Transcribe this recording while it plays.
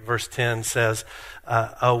Verse 10 says,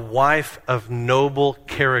 a wife of noble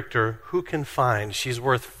character, who can find? She's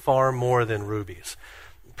worth far more than rubies.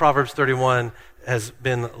 Proverbs 31 has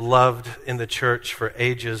been loved in the church for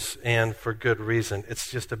ages and for good reason. It's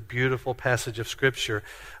just a beautiful passage of Scripture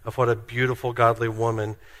of what a beautiful, godly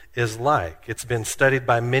woman is like. It's been studied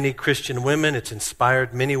by many Christian women. It's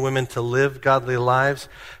inspired many women to live godly lives.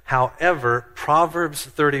 However, Proverbs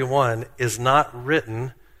 31 is not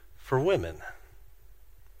written for women.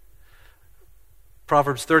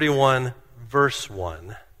 Proverbs 31, verse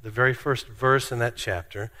 1, the very first verse in that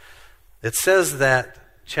chapter, it says that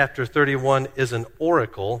chapter 31 is an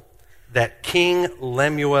oracle that King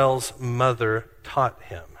Lemuel's mother taught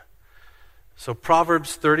him. So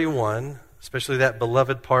Proverbs 31, especially that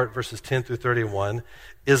beloved part, verses 10 through 31,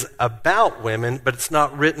 is about women, but it's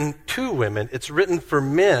not written to women. It's written for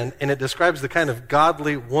men, and it describes the kind of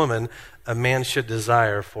godly woman a man should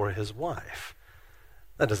desire for his wife.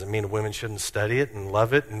 That doesn't mean women shouldn't study it and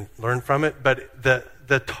love it and learn from it, but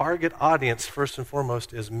the target audience, first and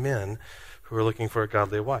foremost, is men who are looking for a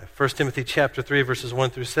godly wife. 1 Timothy chapter 3, verses 1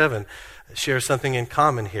 through 7 shares something in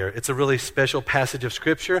common here. It's a really special passage of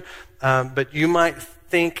Scripture, but you might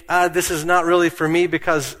think, this is not really for me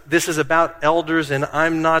because this is about elders and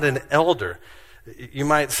I'm not an elder. You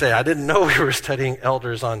might say, I didn't know we were studying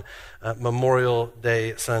elders on Memorial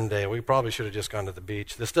Day Sunday. We probably should have just gone to the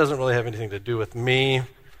beach. This doesn't really have anything to do with me. It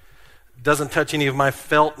doesn't touch any of my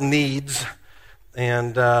felt needs.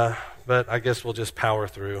 But I guess we'll just power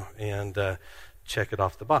through and check it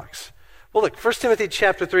off the box. Well, look, 1 Timothy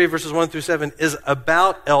chapter 3, verses 1 through 7 is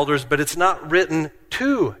about elders, but it's not written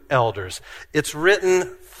to elders. It's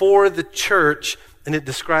written for the church, and it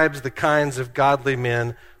describes the kinds of godly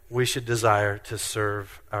men we should desire to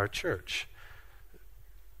serve our church.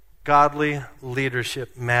 Godly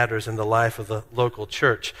leadership matters in the life of the local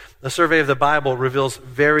church. A survey of the Bible reveals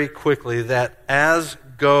very quickly that as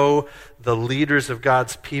go the leaders of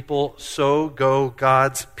God's people, so go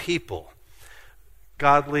God's people.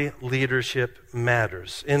 Godly leadership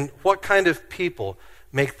matters. And what kind of people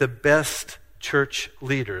make the best church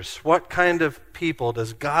leaders? What kind of people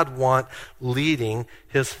does God want leading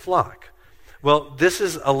his flock? Well, this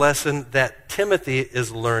is a lesson that Timothy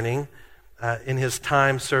is learning in his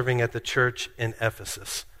time serving at the church in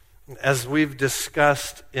Ephesus. As we've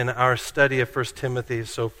discussed in our study of 1 Timothy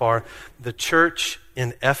so far, the church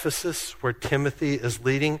in Ephesus, where Timothy is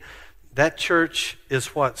leading, that church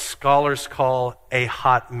is what scholars call a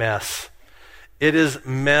hot mess. It is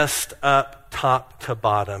messed up top to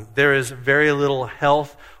bottom. There is very little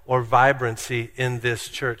health or vibrancy in this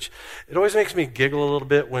church. It always makes me giggle a little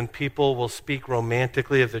bit when people will speak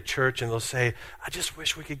romantically of the church and they'll say, I just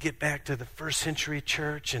wish we could get back to the first century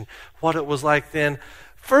church and what it was like then.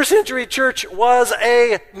 First century church was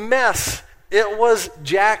a mess. It was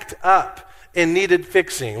jacked up and needed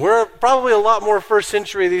fixing. We're probably a lot more first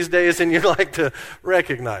century these days than you'd like to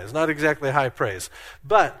recognize. Not exactly high praise.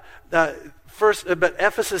 But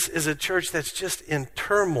Ephesus is a church that's just in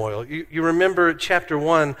turmoil. You remember chapter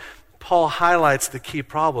 1, Paul highlights the key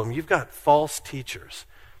problem. You've got false teachers.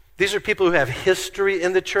 These are people who have history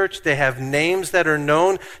in the church. They have names that are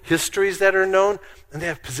known, histories that are known, and they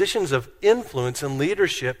have positions of influence and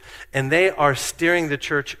leadership, and they are steering the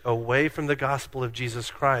church away from the gospel of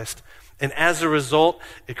Jesus Christ. And as a result,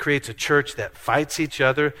 it creates a church that fights each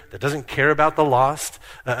other, that doesn't care about the lost,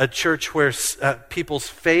 a church where people's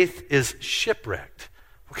faith is shipwrecked.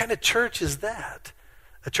 What kind of church is that?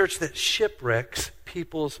 A church that shipwrecks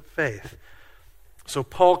people's faith. So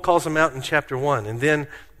Paul calls them out in chapter 1, and then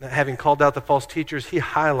having called out the false teachers, he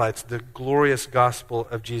highlights the glorious gospel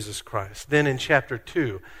of Jesus Christ. Then in chapter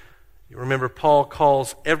 2, you remember Paul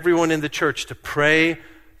calls everyone in the church to pray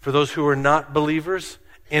for those who are not believers,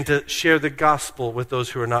 and to share the gospel with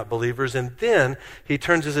those who are not believers. And then he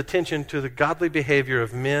turns his attention to the godly behavior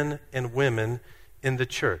of men and women in the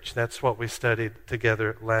church. That's what we studied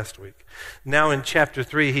together last week. Now in chapter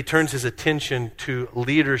 3, he turns his attention to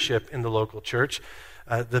leadership in the local church.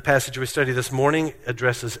 The passage we study this morning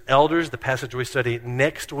addresses elders. The passage we study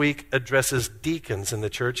next week addresses deacons in the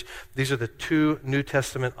church. These are the two New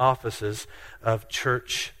Testament offices of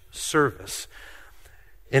church service.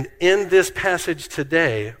 And in this passage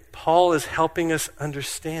today, Paul is helping us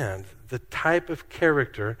understand the type of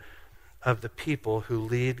character of the people who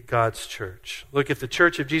lead God's church. Look, if the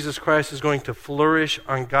church of Jesus Christ is going to flourish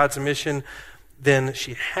on God's mission, then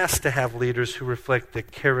she has to have leaders who reflect the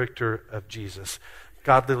character of Jesus.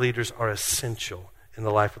 Godly leaders are essential in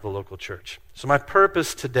the life of the local church. So my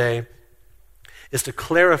purpose today is to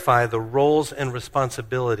clarify the roles and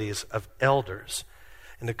responsibilities of elders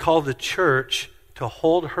and to call the church to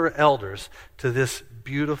hold her elders to this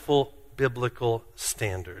beautiful biblical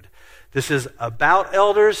standard. This is about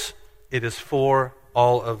elders. It is for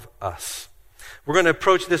all of us. We're going to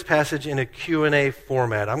approach this passage in a Q&A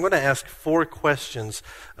format. I'm going to ask 4 questions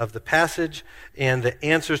of the passage, and the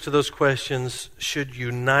answers to those questions should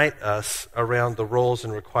unite us around the roles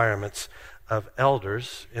and requirements of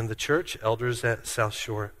elders in the church, elders at South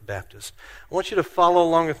Shore Baptist. I want you to follow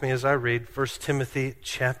along with me as I read 1 Timothy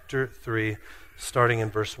chapter 3, starting in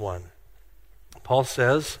verse 1. Paul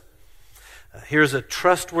says, here's a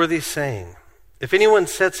trustworthy saying. If anyone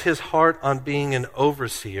sets his heart on being an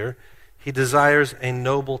overseer, he desires a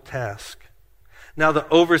noble task. Now the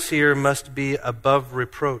overseer must be above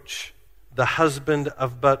reproach, the husband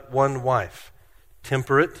of but one wife,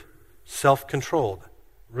 temperate, self-controlled,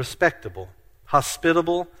 respectable,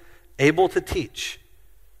 hospitable, able to teach,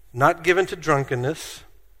 not given to drunkenness,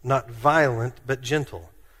 not violent but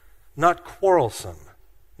gentle, not quarrelsome,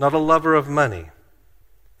 not a lover of money.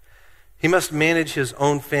 He must manage his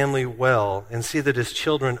own family well and see that his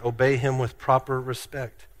children obey him with proper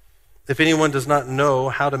respect. If anyone does not know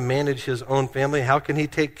how to manage his own family, how can he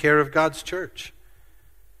take care of God's church?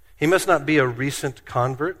 He must not be a recent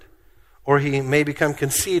convert, or he may become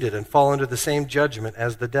conceited and fall under the same judgment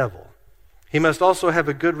as the devil. He must also have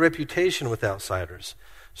a good reputation with outsiders,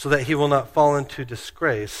 so that he will not fall into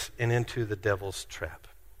disgrace and into the devil's trap.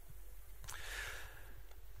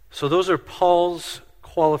 So those are Paul's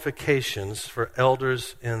qualifications for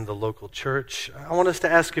elders in the local church. I want us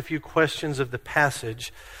to ask a few questions of the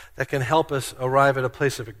passage that can help us arrive at a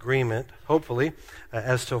place of agreement, hopefully,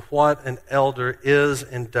 as to what an elder is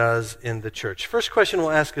and does in the church. First question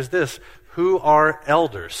we'll ask is this: who are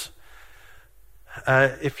elders?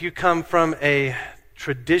 If you come from a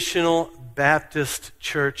traditional Baptist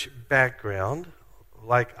church background,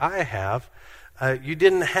 like I have, you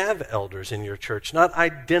didn't have elders in your church, not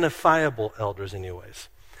identifiable elders anyways.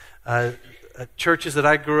 Churches that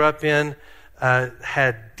I grew up in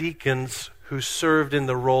had deacons who served in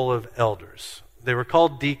the role of elders. They were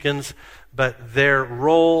called deacons, but their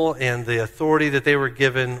role and the authority that they were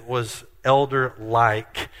given was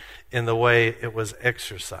elder-like in the way it was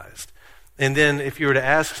exercised. And then if you were to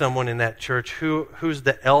ask someone in that church, who's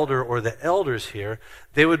the elder or the elders here,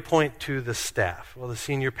 they would point to the staff. Well, the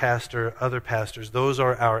senior pastor, other pastors, those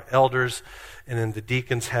are our elders, and then the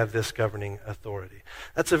deacons have this governing authority.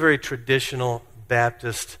 That's a very traditional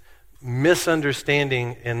Baptist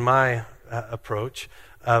misunderstanding in my approach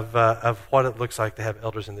of what it looks like to have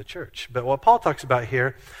elders in the church. But what Paul talks about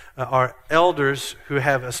here are elders who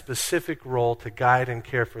have a specific role to guide and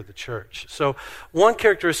care for the church. So one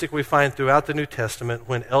characteristic we find throughout the New Testament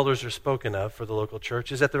when elders are spoken of for the local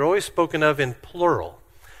church is that they're always spoken of in plural.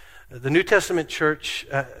 The New Testament church,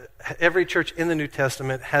 every church in the New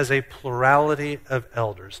Testament has a plurality of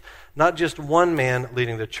elders. Not just one man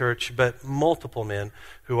leading the church, but multiple men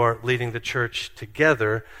who are leading the church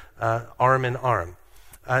together, arm in arm.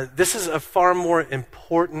 This is a far more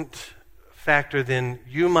important factor than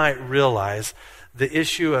you might realize. The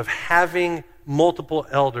issue of having multiple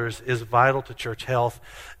elders is vital to church health,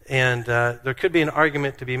 and there could be an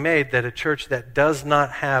argument to be made that a church that does not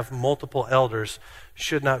have multiple elders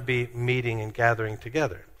should not be meeting and gathering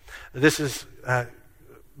together. This has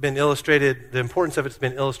been illustrated, the importance of it's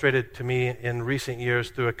been illustrated to me in recent years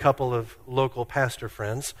through a couple of local pastor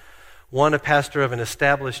friends. One a pastor of an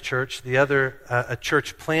established church, the other a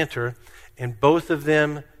church planter, and both of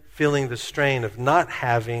them feeling the strain of not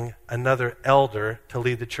having another elder to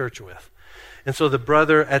lead the church with. And so the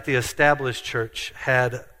brother at the established church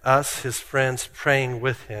had us, his friends, praying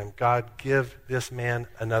with him, God, give this man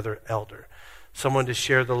another elder, someone to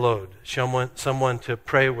share the load, someone to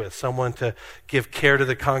pray with, someone to give care to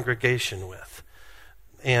the congregation with.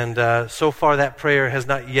 And so far that prayer has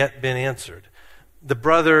not yet been answered. The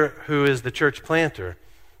brother who is the church planter,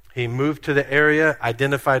 he moved to the area,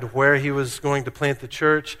 identified where he was going to plant the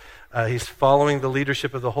church. He's following the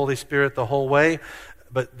leadership of the Holy Spirit the whole way.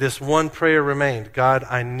 But this one prayer remained, God,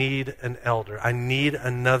 I need an elder. I need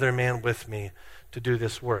another man with me to do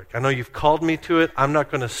this work. I know you've called me to it. I'm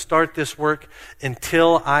not going to start this work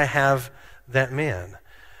until I have that man.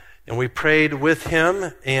 And we prayed with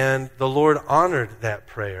him, and the Lord honored that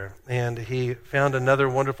prayer. And he found another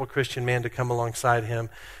wonderful Christian man to come alongside him.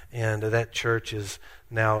 And that church is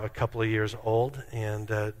now a couple of years old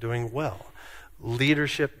and doing well.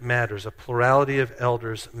 Leadership matters. A plurality of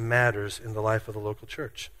elders matters in the life of the local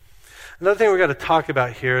church. Another thing we've got to talk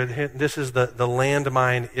about here, this is the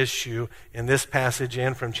landmine issue in this passage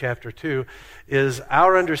and from chapter 2, is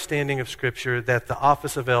our understanding of Scripture that the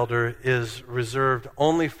office of elder is reserved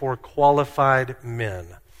only for qualified men.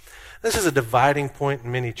 This is a dividing point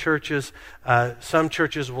in many churches. Some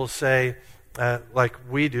churches will say, like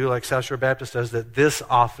we do, like South Shore Baptist does, that this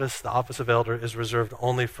office, the office of elder, is reserved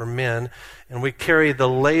only for men, and we carry the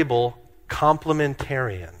label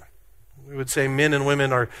complementarian. We would say men and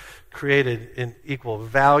women are created in equal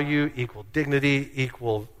value, equal dignity,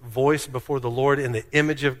 equal voice before the Lord in the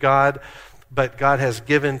image of God, but God has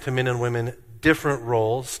given to men and women different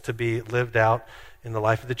roles to be lived out in the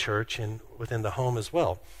life of the church and within the home as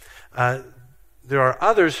well. There are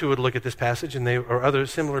others who would look at this passage or other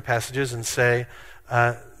similar passages and say,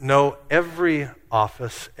 no, every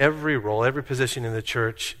office, every role, every position in the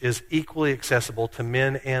church is equally accessible to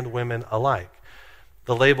men and women alike.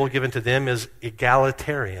 The label given to them is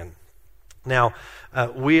egalitarian. Now,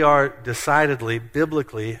 we are decidedly,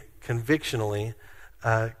 biblically, convictionally,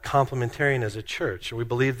 complementarian as a church. We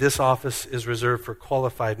believe this office is reserved for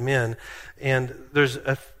qualified men, and there's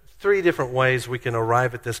three different ways we can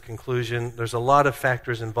arrive at this conclusion. There's a lot of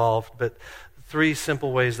factors involved, but three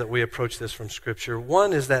simple ways that we approach this from Scripture.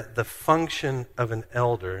 One is that the function of an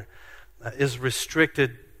elder is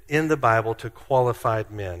restricted in the Bible to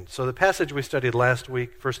qualified men. So the passage we studied last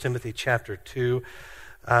week, 1 Timothy chapter 2,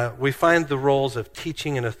 we find the roles of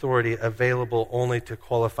teaching and authority available only to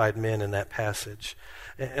qualified men in that passage.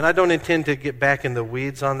 And I don't intend to get back in the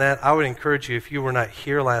weeds on that. I would encourage you, if you were not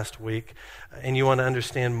here last week and you want to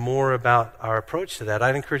understand more about our approach to that,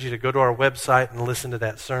 I'd encourage you to go to our website and listen to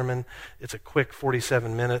that sermon. It's a quick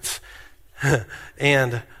 47 minutes.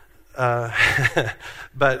 and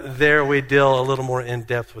but there we deal a little more in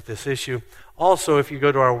depth with this issue. Also, if you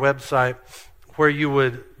go to our website where you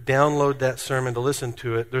would download that sermon to listen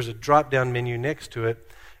to it, there's a drop-down menu next to it,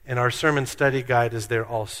 and our sermon study guide is there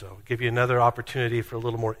also. Give you another opportunity for a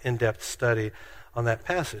little more in-depth study on that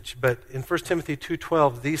passage. But in 1 Timothy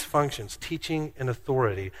 2:12, these functions, teaching and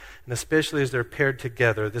authority, and especially as they're paired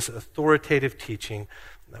together, this authoritative teaching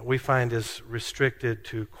we find is restricted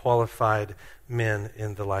to qualified men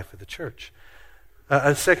in the life of the church.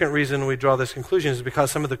 A second reason we draw this conclusion is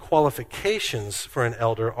because some of the qualifications for an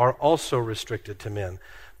elder are also restricted to men.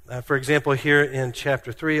 For example, here in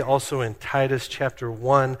chapter 3, also in Titus chapter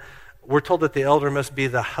 1, we're told that the elder must be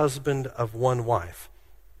the husband of one wife.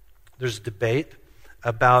 There's debate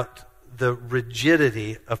about the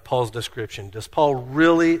rigidity of Paul's description. Does Paul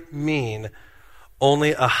really mean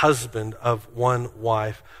only a husband of one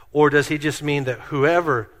wife? Or does he just mean that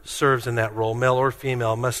whoever serves in that role, male or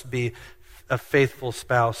female, must be a faithful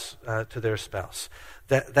spouse to their spouse?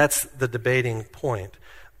 That's the debating point.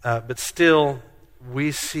 But still,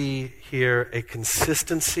 we see here a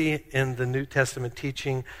consistency in the New Testament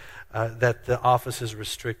teaching that the office is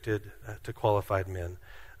restricted to qualified men.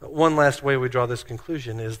 One last way we draw this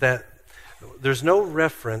conclusion is that there's no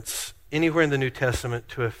reference anywhere in the New Testament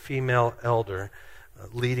to a female elder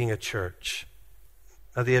leading a church.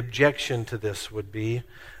 Now, the objection to this would be,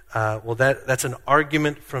 that's an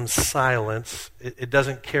argument from silence. It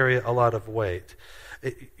doesn't carry a lot of weight.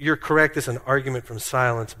 You're correct, it's an argument from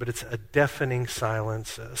silence, but it's a deafening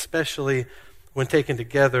silence, especially when taken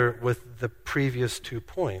together with the previous 2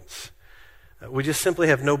 points. We just simply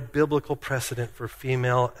have no biblical precedent for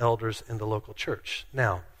female elders in the local church.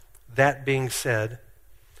 Now, that being said,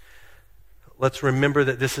 let's remember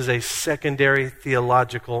that this is a secondary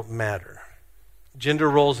theological matter. Gender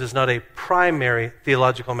roles is not a primary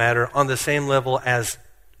theological matter on the same level as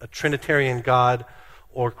a Trinitarian God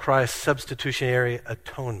or Christ's substitutionary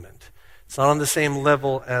atonement. It's not on the same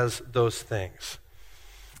level as those things.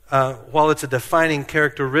 While it's a defining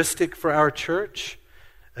characteristic for our church,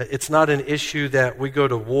 it's not an issue that we go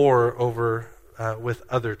to war over with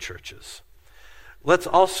other churches. Let's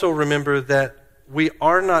also remember that we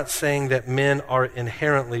are not saying that men are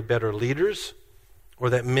inherently better leaders or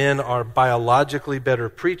that men are biologically better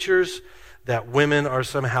preachers, that women are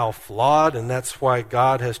somehow flawed and that's why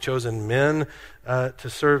God has chosen men to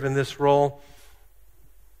serve in this role.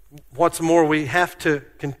 What's more, we have to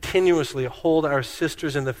continuously hold our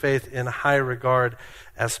sisters in the faith in high regard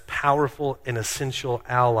as powerful and essential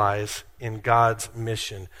allies in God's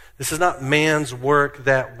mission. This is not man's work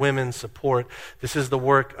that women support. This is the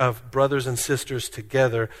work of brothers and sisters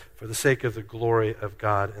together for the sake of the glory of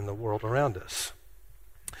God in the world around us.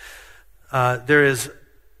 There is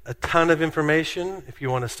a ton of information. If you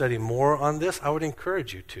want to study more on this, I would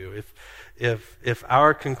encourage you to. If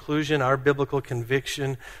our conclusion, our biblical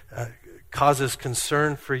conviction causes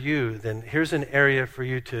concern for you, then here's an area for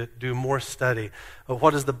you to do more study of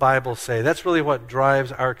what does the Bible say. That's really what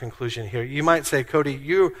drives our conclusion here. You might say, Cody,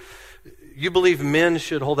 you believe men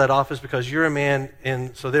should hold that office because you're a man,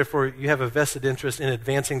 and so therefore you have a vested interest in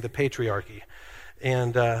advancing the patriarchy.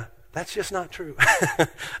 And That's just not true.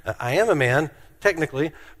 I am a man,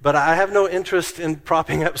 technically, but I have no interest in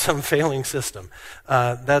propping up some failing system.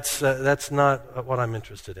 That's not what I'm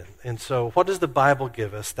interested in. And so what does the Bible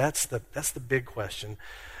give us? That's the big question.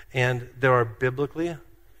 And there are biblically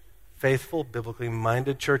faithful, biblically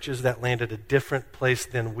minded churches that land at a different place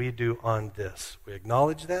than we do on this. We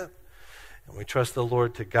acknowledge that, and we trust the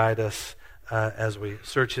Lord to guide us as we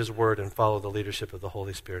search His Word and follow the leadership of the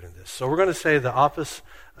Holy Spirit in this. So we're going to say the office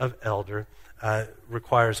of elder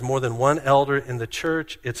requires more than one elder in the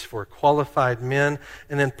church. It's for qualified men.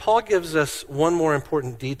 And then Paul gives us one more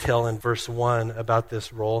important detail in verse 1 about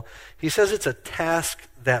this role. He says it's a task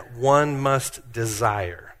that one must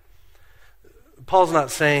desire. Paul's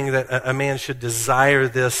not saying that a man should desire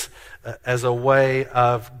this as a way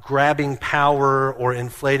of grabbing power or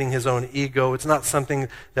inflating his own ego. It's not something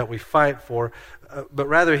that we fight for, but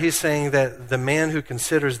rather he's saying that the man who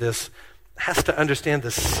considers this has to understand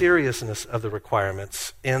the seriousness of the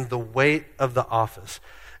requirements and the weight of the office.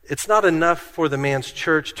 It's not enough for the man's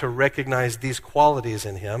church to recognize these qualities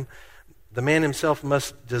in him. The man himself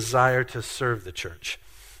must desire to serve the church.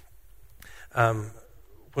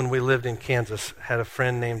 When we lived in Kansas, had a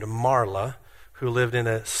friend named Marla who lived in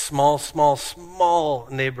a small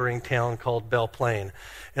neighboring town called Belle Plaine.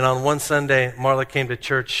 And on one Sunday, Marla came to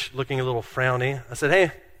church looking a little frowny. I said,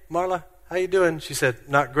 "Hey, Marla, how you doing?" She said,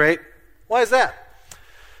 "Not great." "Why is that?"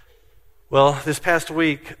 "Well, this past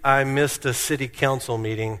week, I missed a city council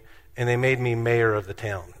meeting, and they made me mayor of the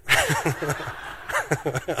town."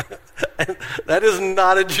 That is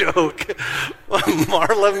not a joke.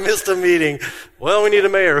 Marla missed a meeting. "Well, we need a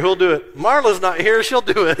mayor. Who'll do it?" "Marla's not here. She'll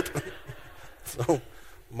do it." So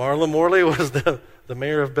Marla Morley was the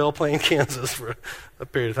mayor of Belle Plaine, Kansas for a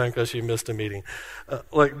period of time because she missed a meeting.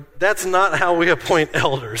 That's not how we appoint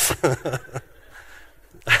elders.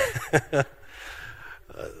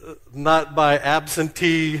 Not by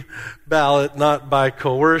absentee ballot, not by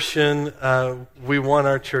coercion. We want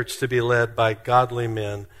our church to be led by godly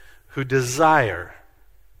men who desire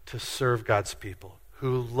to serve God's people,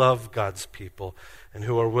 who love God's people, and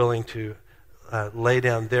who are willing to lay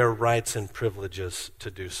down their rights and privileges to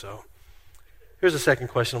do so. Here's a second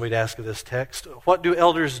question we'd ask of this text. What do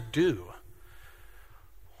elders do?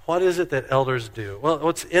 What is it that elders do? Well,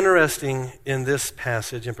 what's interesting in this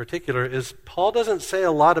passage in particular is Paul doesn't say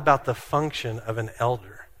a lot about the function of an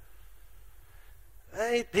elder.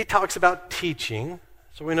 He talks about teaching,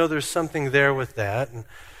 so we know there's something there with that. And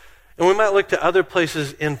we might look to other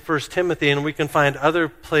places in 1 Timothy, and we can find other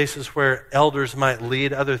places where elders might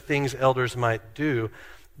lead, other things elders might do.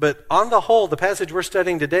 But on the whole, the passage we're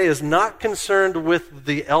studying today is not concerned with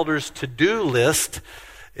the elder's to-do list.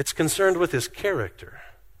 It's concerned with his character.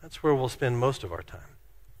 That's where we'll spend most of our time.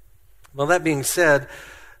 Well, that being said,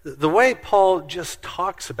 the way Paul just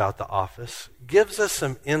talks about the office gives us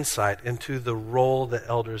some insight into the role that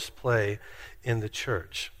elders play in the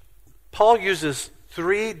church. Paul uses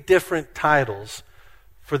 3 different titles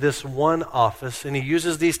for this one office, and he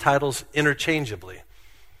uses these titles interchangeably.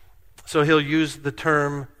 So he'll use the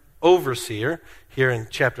term overseer here in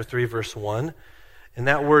chapter 3, verse 1, and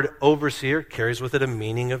that word overseer carries with it a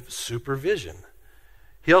meaning of supervision.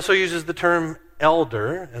 He also uses the term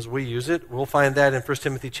elder as we use it. We'll find that in 1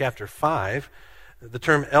 Timothy chapter 5. The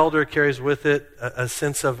term elder carries with it a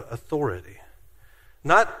sense of authority.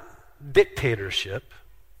 Not dictatorship,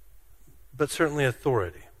 but certainly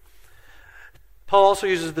authority. Paul also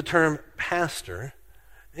uses the term pastor.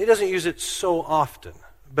 He doesn't use it so often,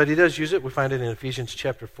 but he does use it. We find it in Ephesians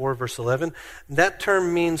chapter 4, verse 11. That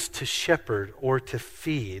term means to shepherd or to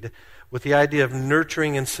feed, with the idea of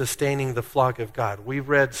nurturing and sustaining the flock of God. We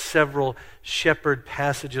read several shepherd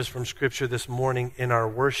passages from Scripture this morning in our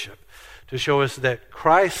worship to show us that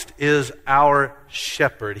Christ is our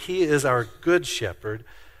shepherd. He is our good shepherd.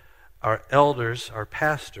 Our elders, our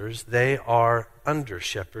pastors, they are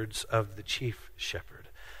under-shepherds of the chief shepherd.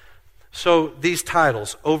 So these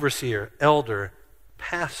titles, overseer, elder,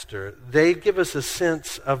 pastor, they give us a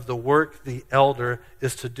sense of the work the elder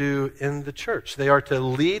is to do in the church. They are to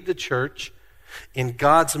lead the church in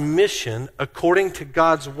God's mission according to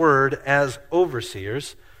God's word as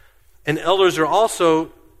overseers. And elders are also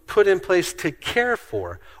put in place to care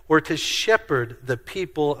for or to shepherd the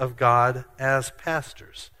people of God as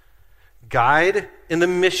pastors. Guide in the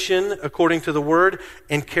mission according to the word,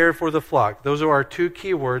 and care for the flock. Those are our 2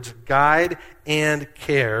 key words, guide and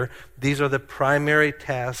care. These are the primary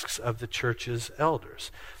tasks of the church's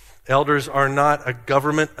elders. Elders are not a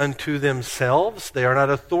government unto themselves. They are not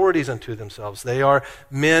authorities unto themselves. They are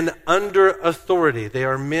men under authority. They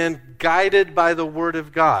are men guided by the Word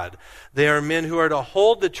of God. They are men who are to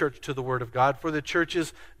hold the church to the Word of God for the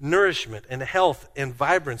church's nourishment and health and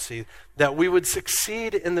vibrancy, that we would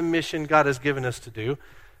succeed in the mission God has given us to do,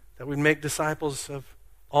 that we'd make disciples of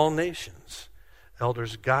all nations.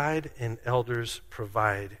 Elders guide and elders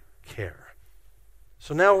provide care.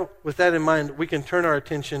 So now, with that in mind, we can turn our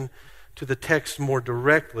attention to the text more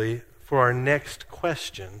directly for our next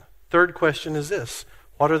question. Third question is this: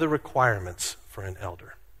 what are the requirements for an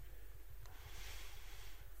elder?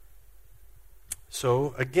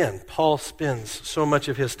 So, again, Paul spends so much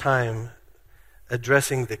of his time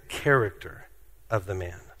addressing the character of the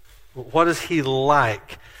man. What is he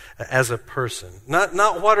like as a person? Not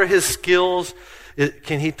what are his skills.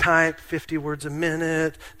 Can he type 50 words a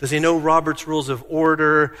minute? Does he know Robert's Rules of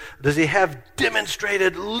Order? Does he have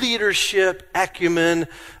demonstrated leadership acumen?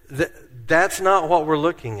 That's not what we're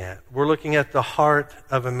looking at. We're looking at the heart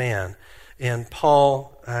of a man. And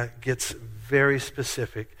Paul gets very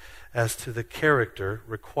specific as to the character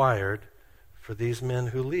required for these men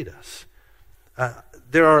who lead us.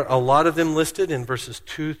 There are a lot of them listed in verses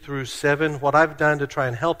 2 through 7. What I've done to try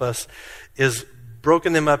and help us is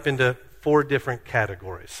broken them up into 4 different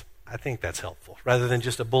categories. I think that's helpful. Rather than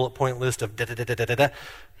just a bullet point list of da-da-da-da-da-da,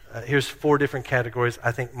 here's 4 different categories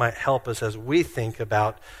I think might help us as we think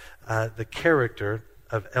about the character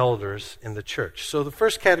of elders in the church. So the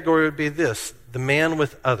first category would be this: the man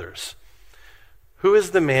with others. Who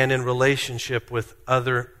is the man in relationship with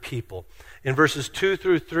other people? In verses 2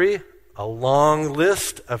 through 3, a long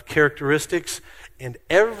list of characteristics, and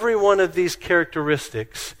every one of these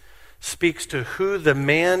characteristics speaks to who the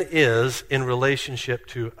man is in relationship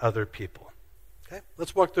to other people. Okay,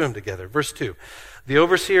 let's walk through them together. Verse 2, the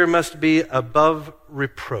overseer must be above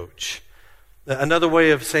reproach. Another way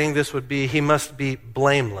of saying this would be he must be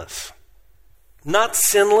blameless. Not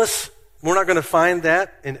sinless. We're not going to find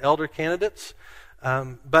that in elder candidates,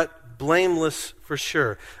 but blameless for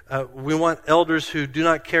sure. We want elders who do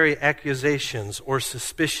not carry accusations or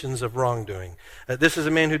suspicions of wrongdoing. This is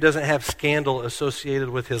a man who doesn't have scandal associated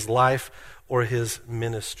with his life or his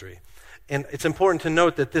ministry. And it's important to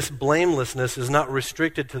note that this blamelessness is not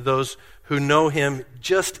restricted to those who know him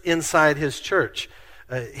just inside his church.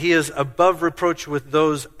 He is above reproach with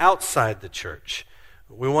those outside the church.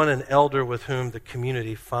 We want an elder with whom the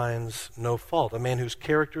community finds no fault, a man whose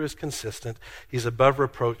character is consistent. He's above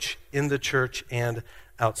reproach in the church and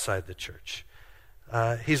outside the church.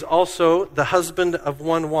 He's also the husband of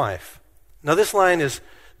one wife. Now, this line is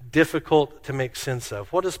difficult to make sense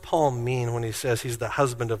of. What does Paul mean when he says he's the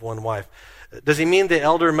husband of one wife? Does he mean the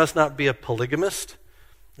elder must not be a polygamist?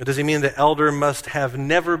 Or does he mean the elder must have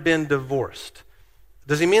never been divorced?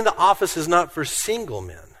 Does he mean the office is not for single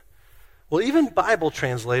men? Well, even Bible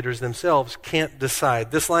translators themselves can't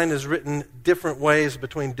decide. This line is written different ways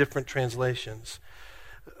between different translations.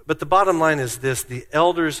 But the bottom line is this: the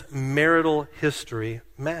elder's marital history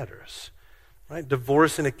matters. Right?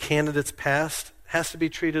 Divorce in a candidate's past has to be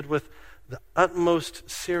treated with the utmost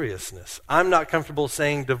seriousness. I'm not comfortable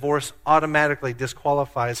saying divorce automatically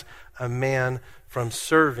disqualifies a man from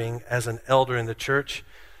serving as an elder in the church.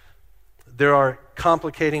 There are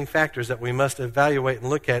complicating factors that we must evaluate and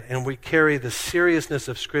look at, and we carry the seriousness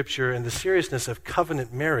of Scripture and the seriousness of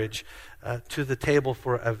covenant marriage to the table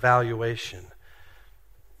for evaluation.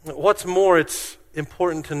 What's more, it's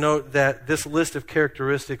important to note that this list of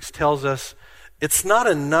characteristics tells us it's not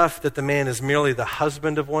enough that the man is merely the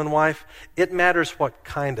husband of one wife. It matters what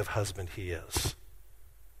kind of husband he is.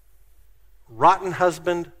 Rotten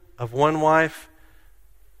husband of one wife,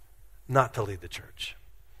 not to lead the church.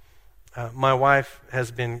 My wife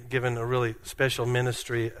has been given a really special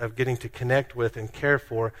ministry of getting to connect with and care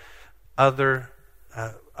for other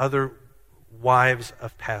wives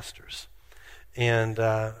of pastors. And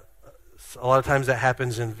a lot of times that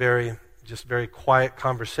happens in very quiet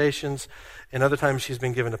conversations. And other times she's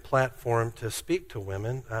been given a platform to speak to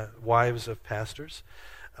women, wives of pastors.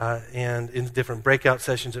 And in different breakout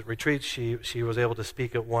sessions at retreats, she was able to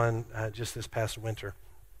speak at one just this past winter.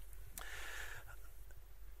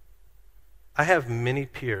 I have many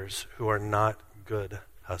peers who are not good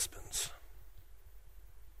husbands.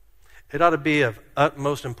 It ought to be of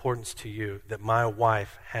utmost importance to you that my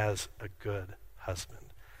wife has a good husband.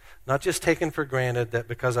 Not just taken for granted that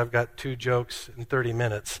because I've got 2 jokes in 30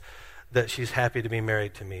 minutes that she's happy to be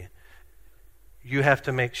married to me. You have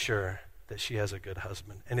to make sure that she has a good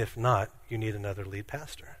husband. And if not, you need another lead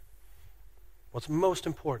pastor. What's most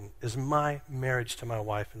important is my marriage to my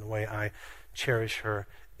wife and the way I cherish her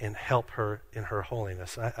and help her in her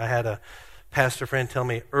holiness. I had a pastor friend tell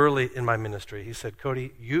me early in my ministry, he said,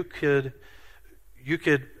 Cody, you could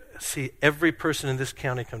see every person in this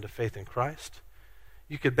county come to faith in Christ.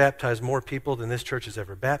 You could baptize more people than this church has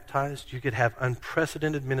ever baptized. You could have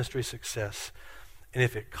unprecedented ministry success. And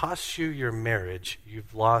if it costs you your marriage,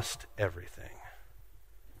 you've lost everything.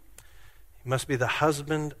 You must be the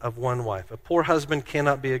husband of one wife. A poor husband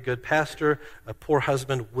cannot be a good pastor. A poor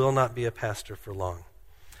husband will not be a pastor for long.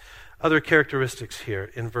 Other characteristics here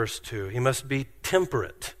in verse 2. He must be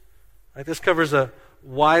temperate. Right? This covers a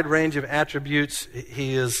wide range of attributes.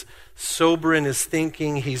 He is sober in his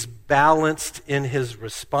thinking. He's balanced in his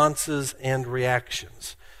responses and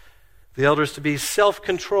reactions. The elder is to be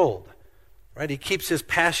self-controlled. Right? He keeps his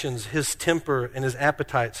passions, his temper, and his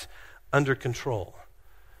appetites under control.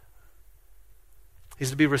 He's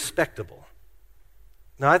to be respectable.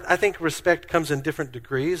 Now, I think respect comes in different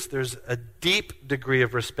degrees. There's a deep degree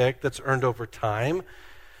of respect that's earned over time.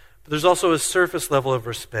 But there's also a surface level of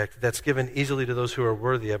respect that's given easily to those who are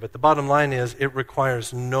worthy of it. The bottom line is it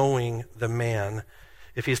requires knowing the man.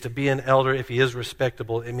 If he's to be an elder, if he is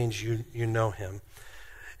respectable, it means you know him.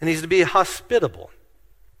 And he's to be hospitable.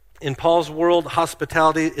 In Paul's world,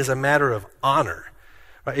 hospitality is a matter of honor.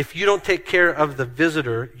 Right? If you don't take care of the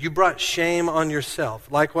visitor, you brought shame on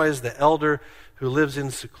yourself. Likewise, the elder who lives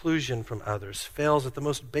in seclusion from others fails at the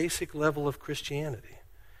most basic level of Christianity.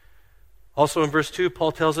 Also in verse 2,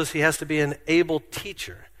 Paul tells us he has to be an able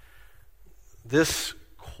teacher. This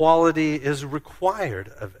quality is required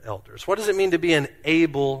of elders. What does it mean to be an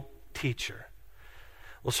able teacher?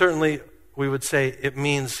 Well, certainly we would say it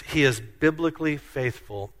means he is biblically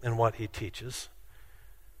faithful in what he teaches.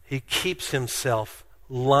 He keeps himself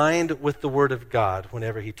lined with the Word of God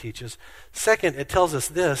whenever he teaches. Second, it tells us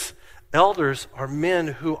this: elders are men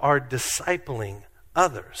who are discipling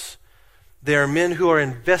others. They are men who are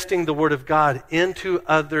investing the Word of God into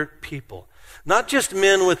other people. Not just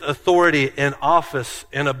men with authority and office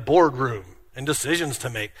in a boardroom and decisions to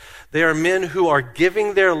make. They are men who are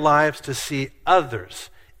giving their lives to see others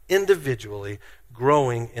individually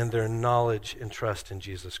growing in their knowledge and trust in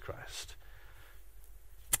Jesus Christ.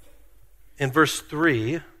 In verse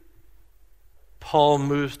 3, Paul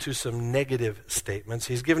moves to some negative statements.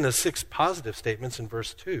 He's given us 6 positive statements in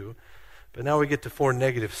verse 2, but now we get to 4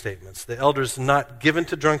 negative statements. The elder is not given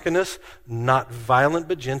to drunkenness, not violent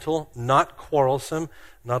but gentle, not quarrelsome,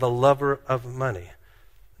 not a lover of money,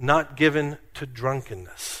 not given to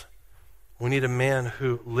drunkenness. We need a man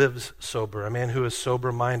who lives sober, a man who is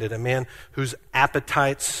sober-minded, a man whose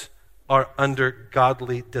appetites are under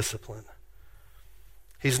godly discipline.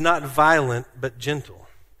 He's not violent, but gentle.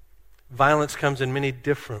 Violence comes in many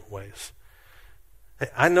different ways.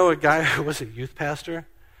 I know a guy who was a youth pastor,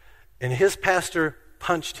 and his pastor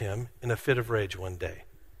punched him in a fit of rage one day.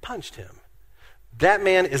 Punched him. That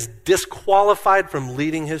man is disqualified from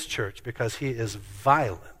leading his church because he is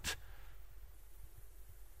violent,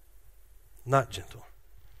 not gentle.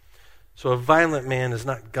 So a violent man is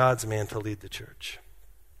not God's man to lead the church.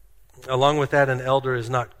 Along with that, an elder is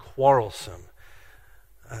not quarrelsome.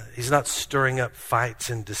 He's not stirring up fights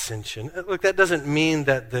and dissension. Look, that doesn't mean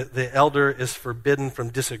that the elder is forbidden from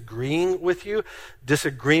disagreeing with you.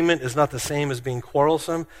 Disagreement is not the same as being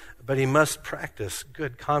quarrelsome, but he must practice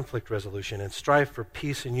good conflict resolution and strive for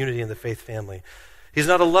peace and unity in the faith family. He's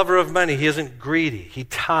not a lover of money. He isn't greedy. He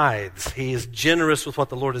tithes. He is generous with what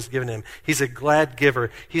the Lord has given him. He's a glad giver.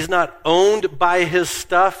 He's not owned by his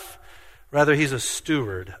stuff. Rather, he's a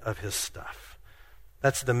steward of his stuff.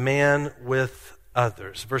 That's the man with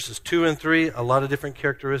others. Verses 2 and 3, a lot of different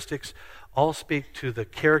characteristics, all speak to the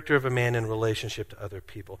character of a man in relationship to other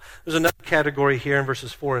people. There's another category here in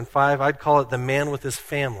verses 4 and 5. I'd call it the man with his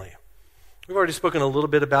family. We've already spoken a little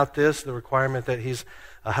bit about this, the requirement that he's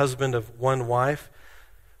a husband of one wife.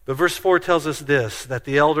 But verse 4 tells us this, that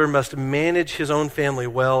the elder must manage his own family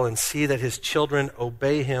well and see that his children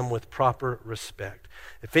obey him with proper respect.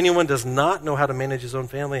 If anyone does not know how to manage his own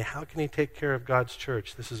family, how can he take care of God's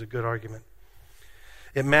church? This is a good argument.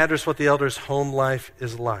 It matters what the elder's home life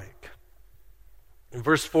is like. And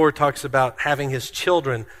verse 4 talks about having his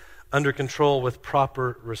children under control with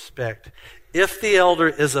proper respect. If the elder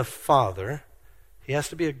is a father, he has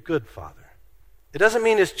to be a good father. It doesn't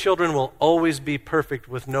mean his children will always be perfect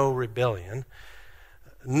with no rebellion.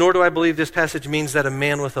 Nor do I believe this passage means that a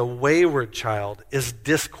man with a wayward child is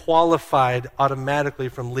disqualified automatically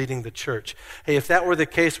from leading the church. Hey, if that were the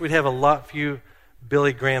case, we'd have a lot few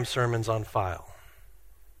Billy Graham sermons on file.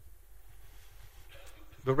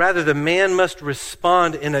 But rather, the man must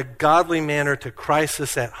respond in a godly manner to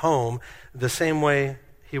crisis at home the same way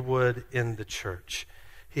he would in the church.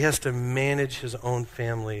 He has to manage his own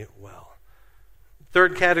family well.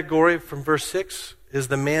 Third category from verse 6 is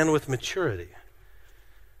the man with maturity.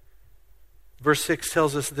 Verse 6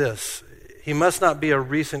 tells us this: he must not be a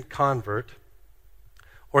recent convert,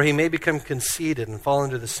 or he may become conceited and fall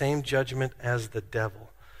into the same judgment as the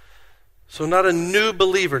devil. So not a new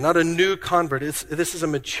believer, not a new convert. This is a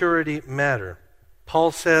maturity matter.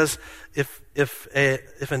 Paul says if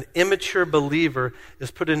an immature believer is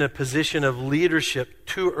put in a position of leadership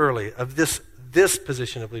too early, of this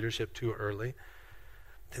position of leadership too early,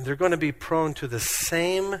 then they're going to be prone to the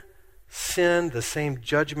same sin, the same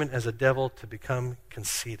judgment as a devil, to become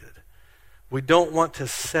conceited. We don't want to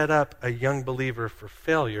set up a young believer for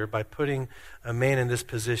failure by putting a man in this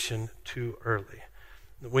position too early.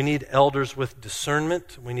 We need elders with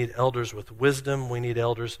discernment. We need elders with wisdom. We need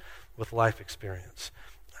elders with life experience.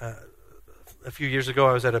 A few years ago,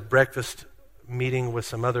 I was at a breakfast meeting with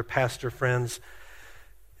some other pastor friends,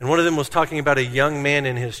 and one of them was talking about a young man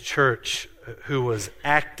in his church who was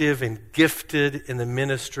active and gifted in the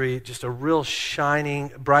ministry, just a real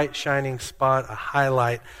bright shining spot, a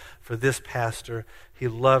highlight for this pastor. He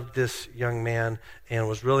loved this young man and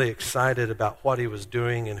was really excited about what he was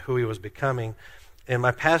doing and who he was becoming. And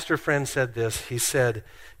my pastor friend said this. He said,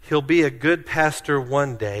 he'll be a good pastor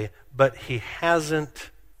one day, but he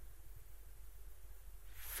hasn't,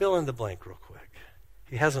 fill in the blank real quick.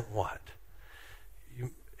 He hasn't what?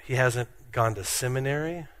 He hasn't gone to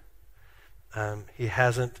seminary. He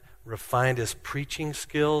hasn't refined his preaching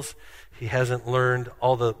skills. He hasn't learned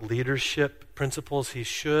all the leadership principles he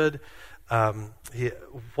should.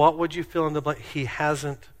 What would you fill in the blank? He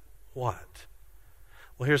hasn't what?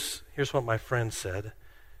 Well, here's what my friend said.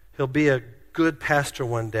 He'll be a good pastor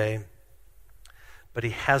one day, but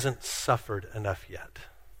he hasn't suffered enough yet.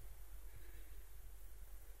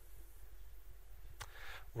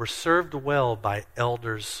 We're served well by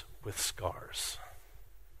elders with scars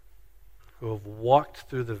who have walked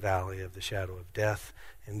through the valley of the shadow of death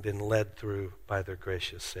and been led through by their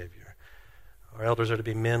gracious Savior. Our elders are to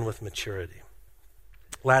be men with maturity.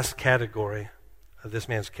 Last category of this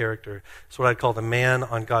man's character is what I'd call the man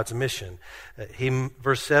on God's mission.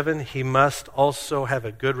 Verse 7, he must also have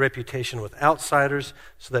a good reputation with outsiders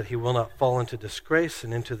so that he will not fall into disgrace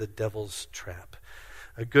and into the devil's trap.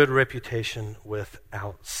 A good reputation with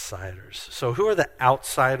outsiders. So who are the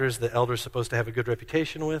outsiders the elder's supposed to have a good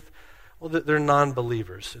reputation with? Well, they're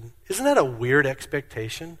non-believers. And isn't that a weird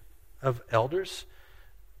expectation of elders?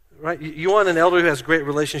 Right? You want an elder who has great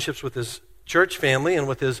relationships with his church family and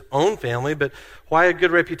with his own family, but why a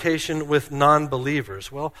good reputation with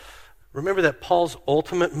non-believers? Well, remember that Paul's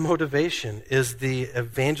ultimate motivation is the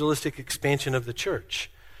evangelistic expansion of the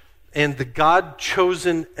church. And the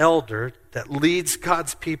God-chosen elder that leads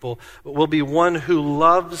God's people will be one who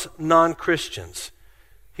loves non-Christians.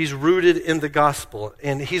 He's rooted in the gospel,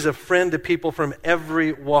 and he's a friend to people from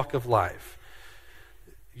every walk of life.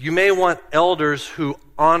 You may want elders who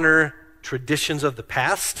honor traditions of the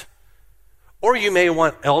past, or you may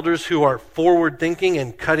want elders who are forward-thinking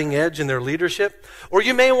and cutting edge in their leadership, or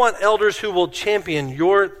you may want elders who will champion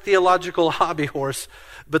your theological hobby horse.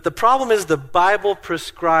 But the problem is the Bible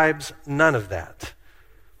prescribes none of that.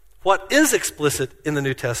 What is explicit in the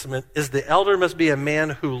New Testament is the elder must be a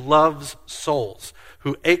man who loves souls,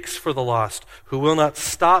 who aches for the lost, who will not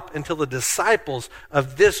stop until the disciples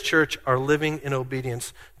of this church are living in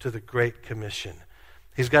obedience to the Great Commission.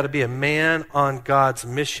 He's got to be a man on God's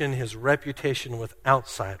mission. His reputation with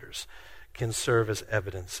outsiders can serve as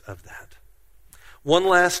evidence of that. One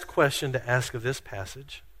last question to ask of this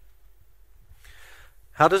passage.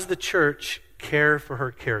 How does the church care for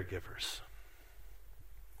her caregivers?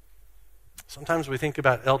 Sometimes we think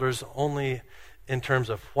about elders only in terms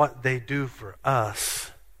of what they do for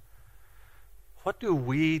us. What do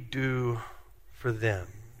we do for them?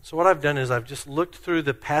 So what I've done is I've just looked through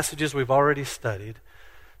the passages we've already studied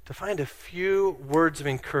to find a few words of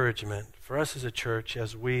encouragement for us as a church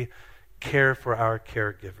as we care for our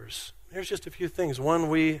caregivers. There's just a few things. One,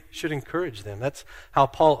 we should encourage them. That's how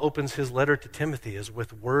Paul opens his letter to Timothy, is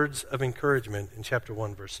with words of encouragement in chapter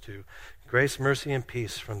 1, verse 2. Grace, mercy, and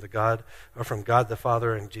peace from God the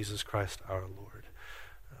Father and Jesus Christ our Lord.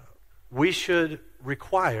 We should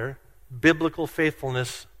require biblical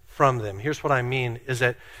faithfulness from them. Here's what I mean, is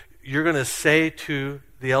that you're going to say to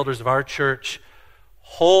the elders of our church,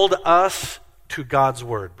 hold us to God's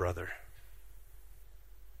word, brother.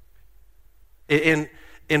 And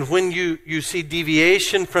when you see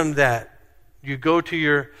deviation from that, you go to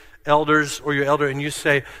your elders or your elder and you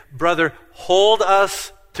say, brother, hold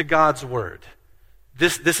us to God's word.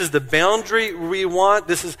 This is the boundary we want.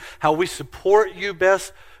 This is how we support you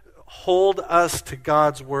best. Hold us to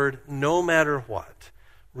God's word no matter what.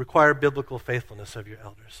 Require biblical faithfulness of your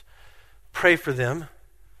elders. Pray for them.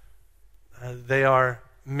 They are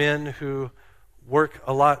men who work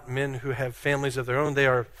a lot, men who have families of their own. They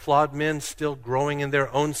are flawed men still growing in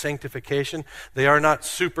their own sanctification. They are not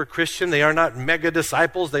super Christian. They are not mega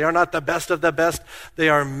disciples. They are not the best of the best. They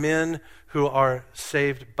are men who are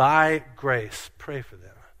saved by grace. Pray for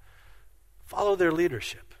them. Follow their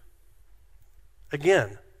leadership.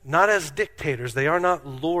 Again, not as dictators. They are not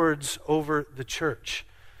lords over the church.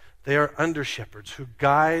 They are under-shepherds who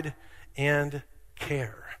guide and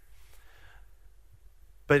care.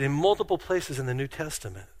 But in multiple places in the New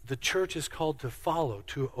Testament, the church is called to follow,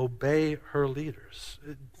 to obey her leaders.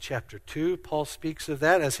 Chapter 2, Paul speaks of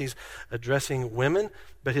that as he's addressing women,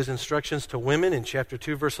 but his instructions to women in chapter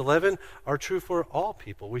 2, verse 11, are true for all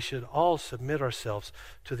people. We should all submit ourselves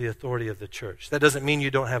to the authority of the church. That doesn't mean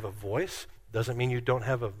you don't have a voice. Doesn't mean you don't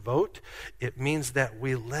have a vote. It means that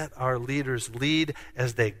we let our leaders lead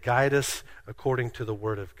as they guide us according to the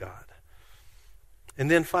Word of God. And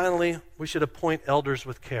then finally, we should appoint elders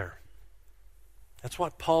with care. That's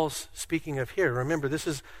what Paul's speaking of here. Remember,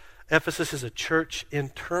 Ephesus is a church in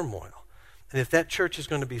turmoil. And if that church is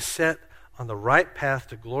going to be set on the right path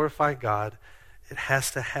to glorify God, it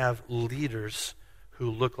has to have leaders who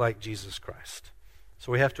look like Jesus Christ.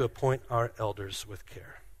 So we have to appoint our elders with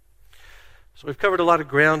care. So we've covered a lot of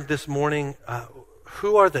ground this morning.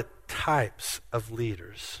 Who are the types of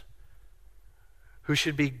leaders who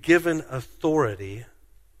should be given authority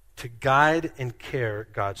to guide and care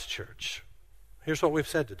God's church? Here's what we've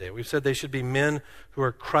said today. We've said they should be men who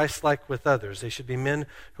are Christ-like with others. They should be men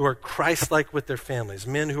who are Christ-like with their families,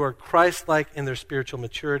 men who are Christ-like in their spiritual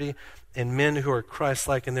maturity, and men who are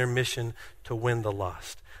Christ-like in their mission to win the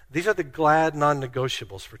lost. These are the glad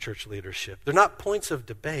non-negotiables for church leadership. They're not points of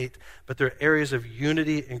debate, but they're areas of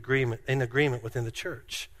unity and agreement within the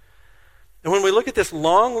church. And when we look at this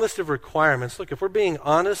long list of requirements, look, if we're being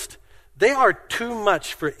honest, they are too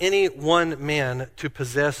much for any one man to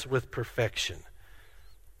possess with perfection.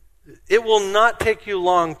 It will not take you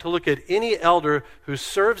long to look at any elder who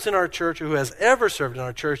serves in our church or who has ever served in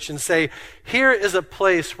our church and say, here is a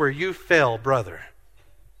place where you fail, brother.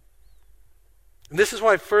 And this is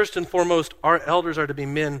why, first and foremost, our elders are to be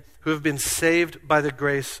men who have been saved by the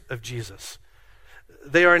grace of Jesus.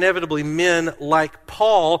 They are inevitably men like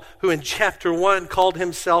Paul, who in chapter 1 called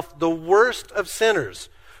himself the worst of sinners,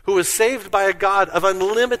 who was saved by a God of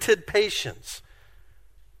unlimited patience.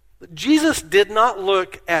 Jesus did not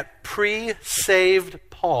look at pre-saved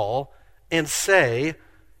Paul and say,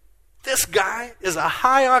 this guy is a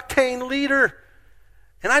high-octane leader,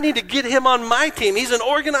 and I need to get him on my team. He's an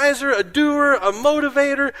organizer, a doer, a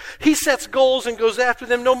motivator. He sets goals and goes after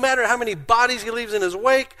them no matter how many bodies he leaves in his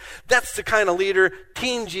wake. That's the kind of leader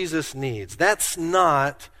Teen Jesus needs. That's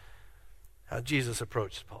not how Jesus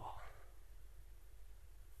approached Paul.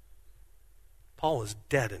 Paul was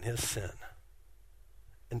dead in his sin,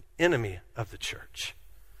 an enemy of the church,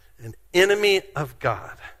 an enemy of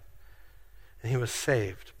God. And he was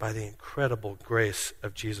saved by the incredible grace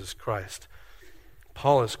of Jesus Christ.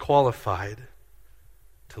 Paul is qualified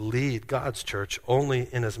to lead God's church only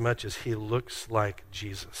in as much as he looks like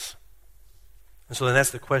Jesus. And so then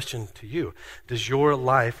that's the question to you. Does your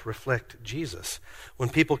life reflect Jesus? When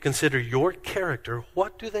people consider your character,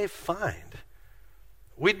 what do they find?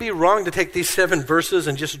 We'd be wrong to take these 7 verses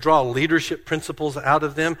and just draw leadership principles out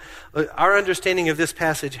of them. Our understanding of this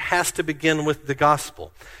passage has to begin with the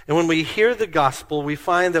gospel. And when we hear the gospel, we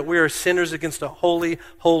find that we are sinners against a holy,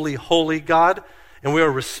 holy, holy God, and we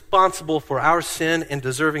are responsible for our sin and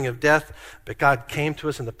deserving of death. But God came to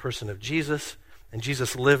us in the person of Jesus, and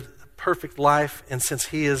Jesus lived a perfect life, and since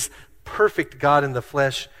he is perfect God in the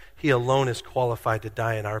flesh, he alone is qualified to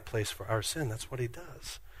die in our place for our sin. That's what he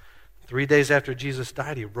does. 3 days after Jesus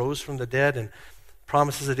died, he rose from the dead and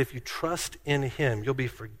promises that if you trust in him, you'll be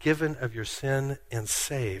forgiven of your sin and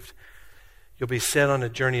saved. You'll be set on a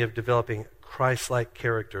journey of developing Christ-like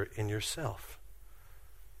character in yourself.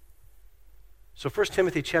 So 1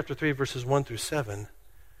 Timothy chapter 3, verses 1 through 7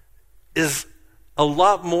 is a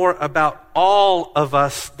lot more about all of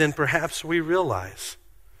us than perhaps we realize.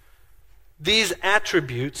 These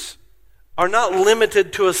attributes are not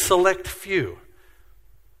limited to a select few.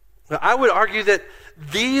 I would argue that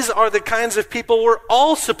these are the kinds of people we're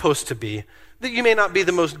all supposed to be. That you may not be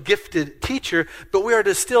the most gifted teacher, but we are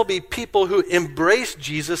to still be people who embrace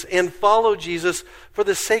Jesus and follow Jesus for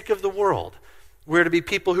the sake of the world. We're to be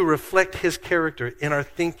people who reflect his character in our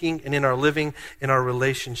thinking and in our living, in our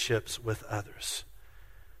relationships with others.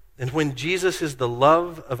 And when Jesus is the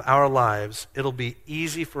love of our lives, it'll be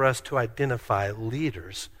easy for us to identify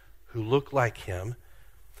leaders who look like him,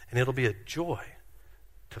 and it'll be a joy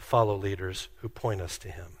to follow leaders who point us to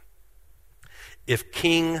him. If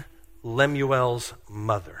King Lemuel's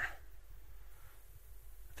mother,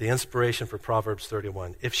 the inspiration for Proverbs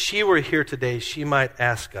 31, if she were here today, she might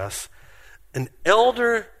ask us, an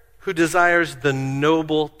elder who desires the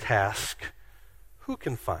noble task, who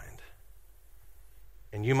can find?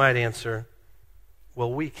 And you might answer,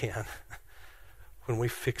 well, we can when we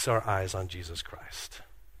fix our eyes on Jesus Christ.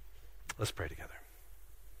 Let's pray together.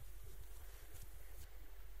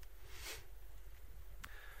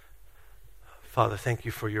 Father, thank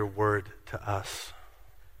you for your word to us.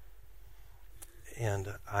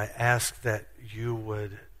 And I ask that you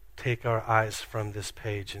would take our eyes from this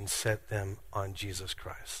page and set them on Jesus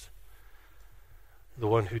Christ, the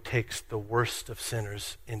one who takes the worst of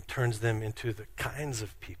sinners and turns them into the kinds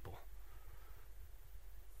of people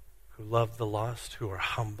who love the lost, who are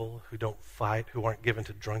humble, who don't fight, who aren't given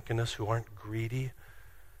to drunkenness, who aren't greedy.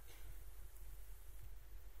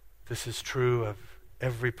 This is true of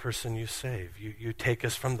every person you save. You take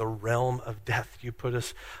us from the realm of death. You put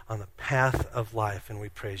us on the path of life, and we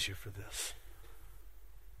praise you for this.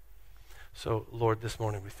 So, Lord, this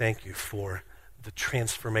morning we thank you for the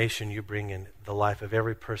transformation you bring in the life of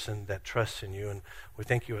every person that trusts in you. And we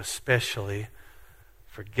thank you especially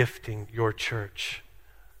for gifting your church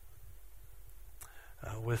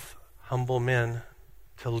with humble men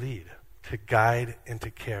to lead, to guide, and to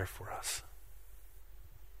care for us.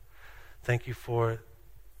 Thank you for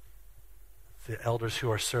the elders who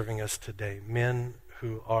are serving us today, men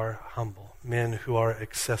who are humble, men who are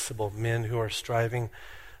accessible, men who are striving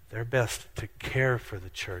their best to care for the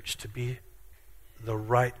church, to be the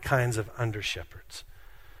right kinds of under-shepherds.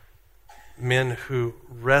 Men who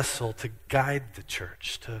wrestle to guide the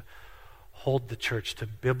church, to hold the church to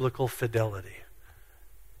biblical fidelity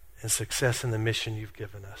and success in the mission you've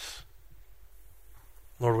given us.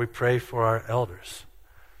 Lord, we pray for our elders,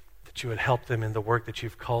 that you would help them in the work that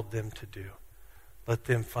you've called them to do. Let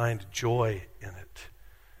them find joy in it.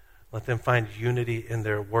 Let them find unity in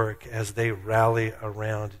their work as they rally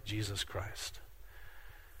around Jesus Christ.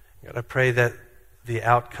 God, I pray that the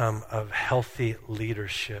outcome of healthy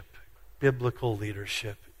leadership, biblical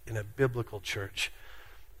leadership in a biblical church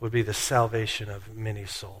would be the salvation of many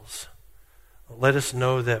souls. Let us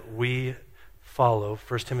know that we follow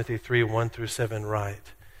 1 Timothy 3, 1 through 7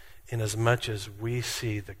 right, inasmuch as we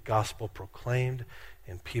see the gospel proclaimed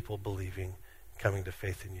and people believing, coming to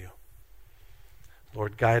faith in you.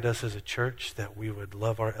 Lord, guide us as a church that we would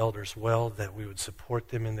love our elders well, that we would support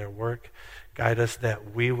them in their work. Guide us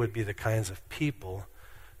that we would be the kinds of people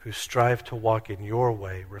who strive to walk in your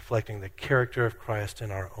way, reflecting the character of Christ in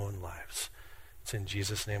our own lives. It's in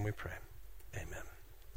Jesus' name we pray. Amen.